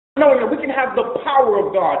knowing that we can have the power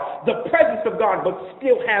of God, the presence of God, but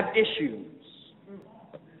still have issues.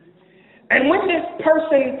 And when this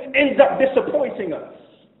person ends up disappointing us,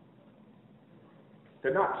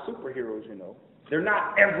 they're not superheroes, you know. They're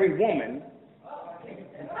not every woman.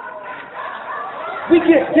 We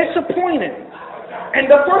get disappointed. And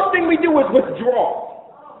the first thing we do is withdraw.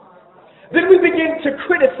 Then we begin to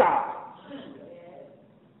criticize.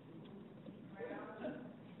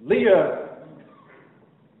 Leah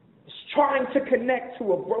is trying to connect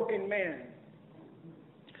to a broken man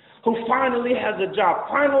who finally has a job,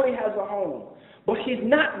 finally has a home. But he's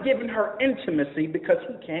not giving her intimacy because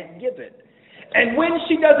he can't give it. And when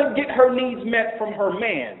she doesn't get her needs met from her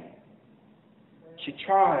man, she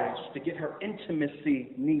tries to get her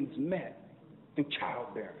intimacy needs met through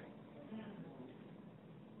childbearing.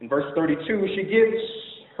 In verse 32, she gives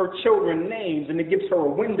her children names, and it gives her a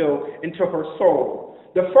window into her soul.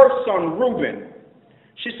 The first son, Reuben,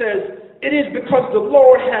 she says, "It is because the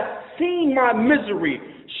Lord hath seen my misery.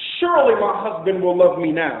 Surely my husband will love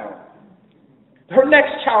me now." Her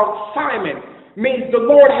next child, Simon, means the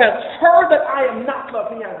Lord has heard that I am not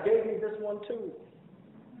loved. He has gave me this one too.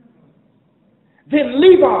 Then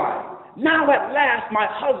Levi, now at last my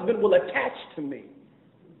husband will attach to me.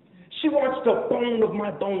 She wants the bone of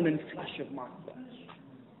my bone and flesh of my flesh.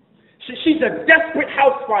 She's a desperate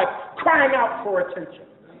housewife crying out for attention.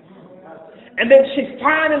 And then she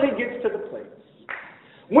finally gets to the place.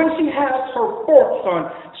 When she has her fourth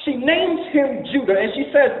son, she names him Judah, and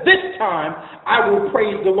she says, "This time I will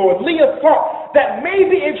praise the Lord." Leah thought that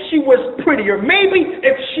maybe if she was prettier, maybe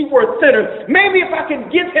if she were thinner, maybe if I can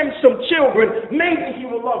give him some children, maybe he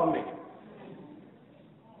will love me.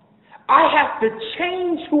 I have to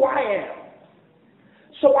change who I am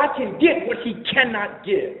so I can get what he cannot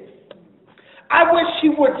give. I wish he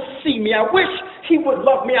would see me. I wish he would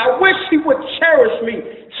love me. I wish he would cherish me,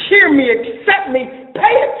 hear me, accept me,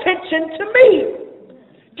 pay attention to me.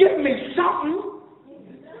 Give me something.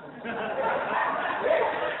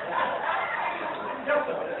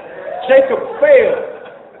 Jacob failed.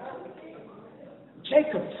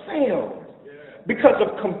 Jacob failed because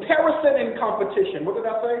of comparison and competition. What did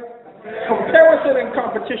I say? Comparison and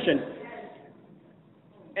competition.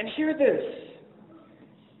 And hear this.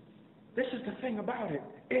 This is the thing about it.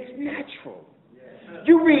 It's natural.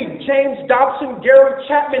 You read James Dobson, Gary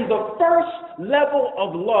Chapman, the first level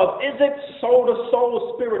of love isn't soul to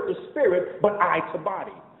soul, spirit to spirit, but eye to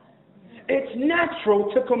body. It's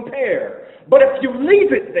natural to compare. But if you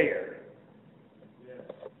leave it there,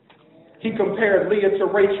 he compared Leah to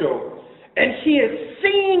Rachel. And he is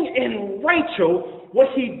seeing in Rachel what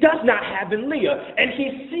he does not have in Leah. And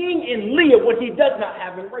he's seeing in Leah what he does not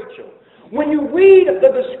have in Rachel. When you read the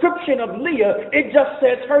description of Leah, it just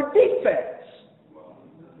says her defects.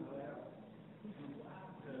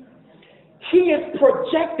 He is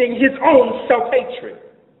projecting his own self-hatred.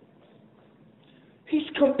 He's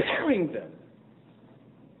comparing them.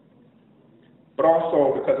 But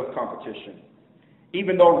also because of competition.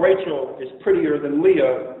 Even though Rachel is prettier than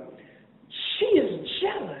Leah, she is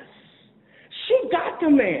jealous. She got the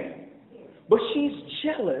man, but she's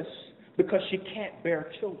jealous because she can't bear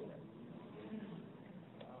children.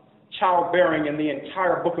 Childbearing in the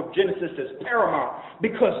entire book of Genesis is paramount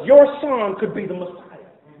because your son could be the Messiah.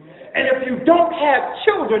 And if you don't have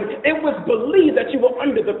children, it was believed that you were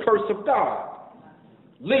under the curse of God.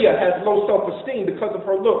 Leah has low self-esteem because of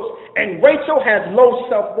her looks, and Rachel has low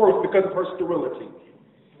self-worth because of her sterility.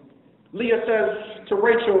 Leah says to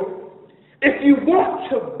Rachel, "If you want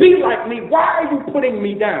to be like me, why are you putting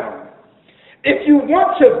me down? If you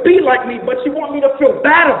want to be like me, but you want me to feel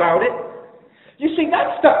bad about it." You see,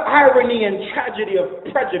 that's the irony and tragedy of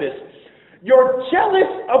prejudice. You're jealous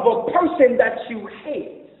of a person that you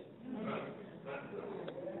hate.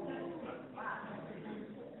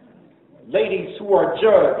 Ladies who are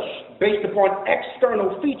judged based upon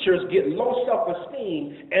external features get low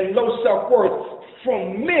self-esteem and low self-worth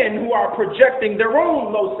from men who are projecting their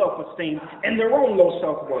own low self-esteem and their own low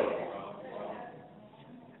self-worth.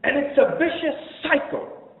 And it's a vicious cycle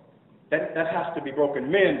that has to be broken.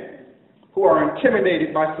 Men who are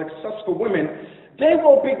intimidated by successful women, they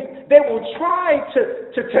will try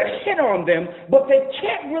to hit on them, but they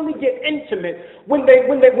can't really get intimate. When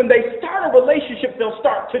they start a relationship, they'll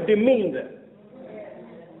start to demean them.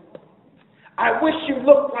 I wish you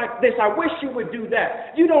looked like this. I wish you would do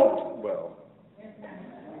that. You don't, well.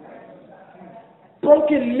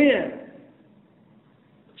 Broken men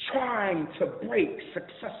trying to break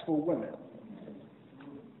successful women.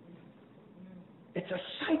 It's a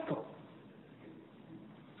cycle.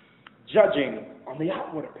 Judging on the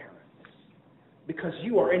outward appearance because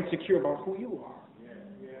you are insecure about who you are.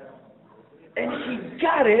 And he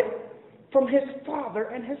got it from his father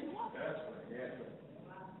and his mother.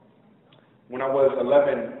 When I was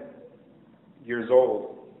 11 years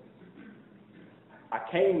old, I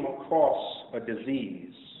came across a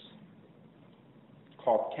disease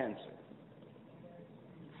called cancer.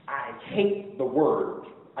 I hate the word.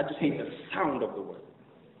 I just hate the sound of the word.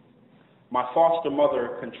 My foster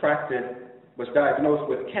mother was diagnosed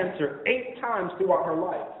with cancer 8 times throughout her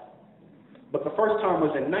life. But the first time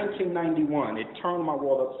was in 1991. It turned my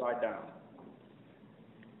world upside down.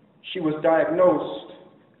 She was diagnosed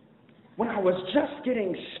when I was just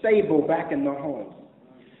getting stable back in the home.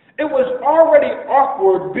 It was already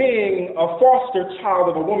awkward being a foster child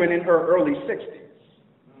of a woman in her early 60s.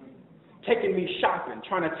 Taking me shopping,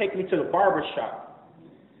 trying to take me to the barber shop.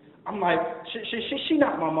 I'm like, she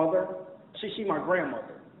not my mother. She my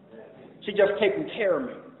grandmother. She just taking care of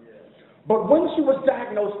me. But when she was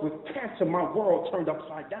diagnosed with cancer, my world turned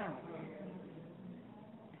upside down.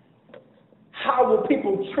 How will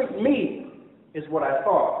people treat me is what I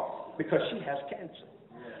thought, because she has cancer.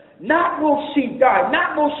 Not will she die,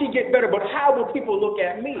 not will she get better, but how will people look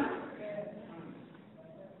at me?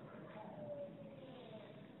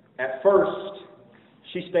 At first,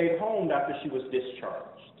 she stayed home after she was discharged.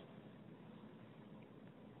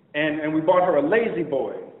 And we bought her a lazy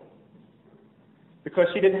boy because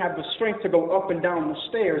she didn't have the strength to go up and down the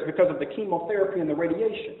stairs because of the chemotherapy and the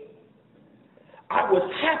radiation. I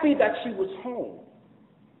was happy that she was home.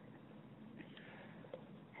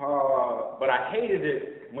 But I hated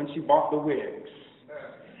it when she bought the wigs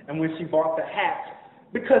and when she bought the hats,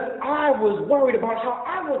 because I was worried about how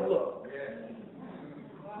I would look.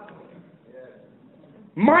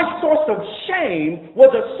 My source of shame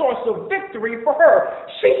was a source of victory for her.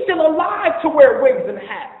 She's still alive to wear wigs and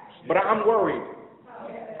hats, but I'm worried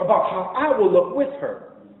about how I will look with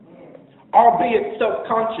her. Albeit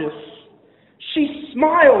self-conscious, she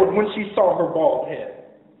smiled when she saw her bald head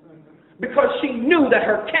because she knew that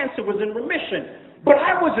her cancer was in remission. But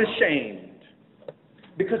I was ashamed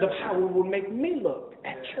because of how it would make me look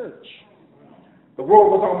at church. The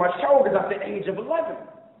world was on my shoulders at the age of 11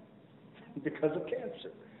 because of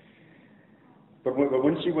cancer. But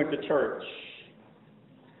when she went to church,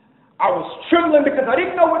 I was trembling because I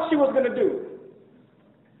didn't know what she was going to do.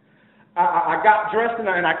 I got dressed and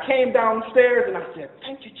I came downstairs and I said,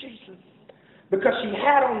 "Thank you, Jesus," because she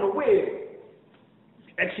had on the wig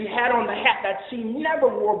and she had on the hat that she never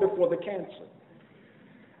wore before the cancer.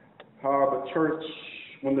 But church,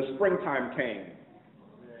 when the springtime came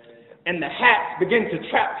and the hat began to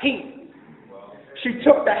trap heat, she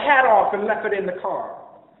took the hat off and left it in the car.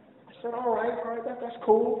 I said, all right, that's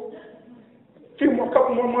cool. A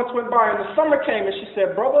couple more months went by and the summer came and she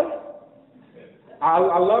said, "Brother,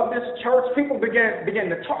 I love this church." People began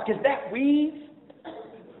to talk. "Is that weave?"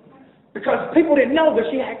 Because people didn't know that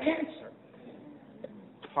she had cancer.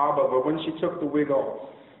 But when she took the wig off,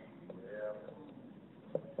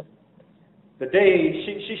 the day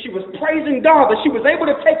she was praising God that she was able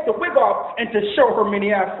to take the wig off and to show her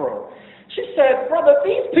mini afro. She said, "Brother,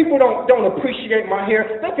 these people don't appreciate my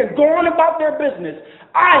hair. They can go on about their business.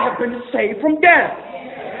 I have been saved from death.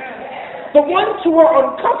 The ones who are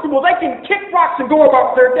uncomfortable, they can kick rocks and go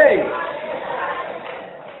about their day.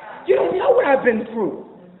 You don't know what I've been through.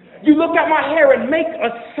 You look at my hair and make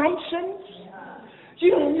assumptions.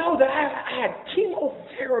 You don't know that I had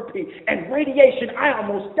chemotherapy and radiation. I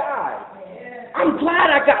almost died. I'm glad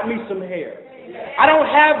I got me some hair. I don't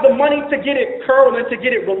have the money to get it curled and to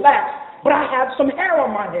get it relaxed, but I have some hair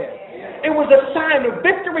on my head." It was a sign of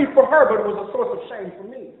victory for her, but it was a source of shame for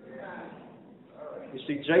me. You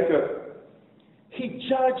see, Jacob, he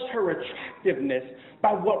judged her attractiveness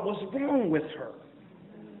by what was wrong with her.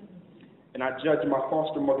 And I judged my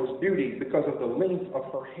foster mother's beauty because of the length of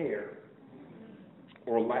her hair,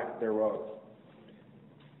 or lack thereof.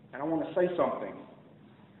 And I want to say something.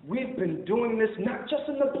 We've been doing this not just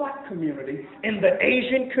in the black community, in the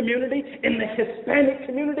Asian community, in the Hispanic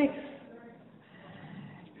community.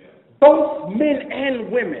 Both men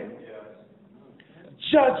and women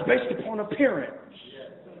judge based upon appearance.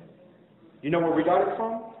 You know where we got it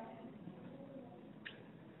from?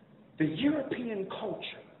 The European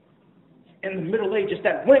culture in the Middle Ages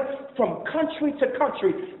that went from country to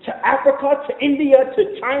country, to Africa, to India,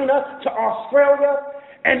 to China, to Australia,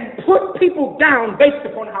 and put people down based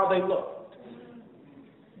upon how they looked.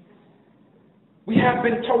 We have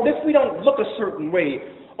been told if we don't look a certain way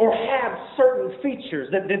or have certain features,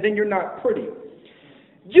 then you're not pretty.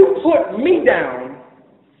 You put me down,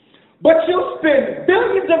 but you'll spend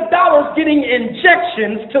billions of dollars getting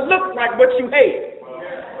injections to look like what you hate.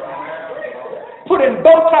 putting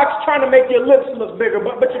Botox trying to make your lips look bigger,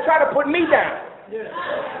 but you try to put me down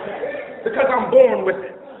because I'm born with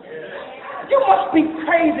it. You must be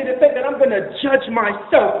crazy to think that I'm going to judge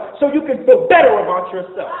myself so you can feel better about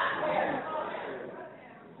yourself.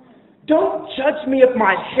 Don't judge me if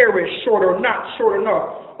my hair is short or not short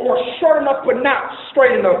enough, or short enough but not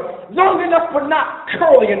straight enough, long enough but not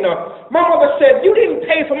curly enough. My mother said, you didn't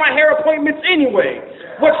pay for my hair appointments anyway.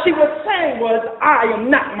 What she was saying was, I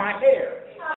am not my hair.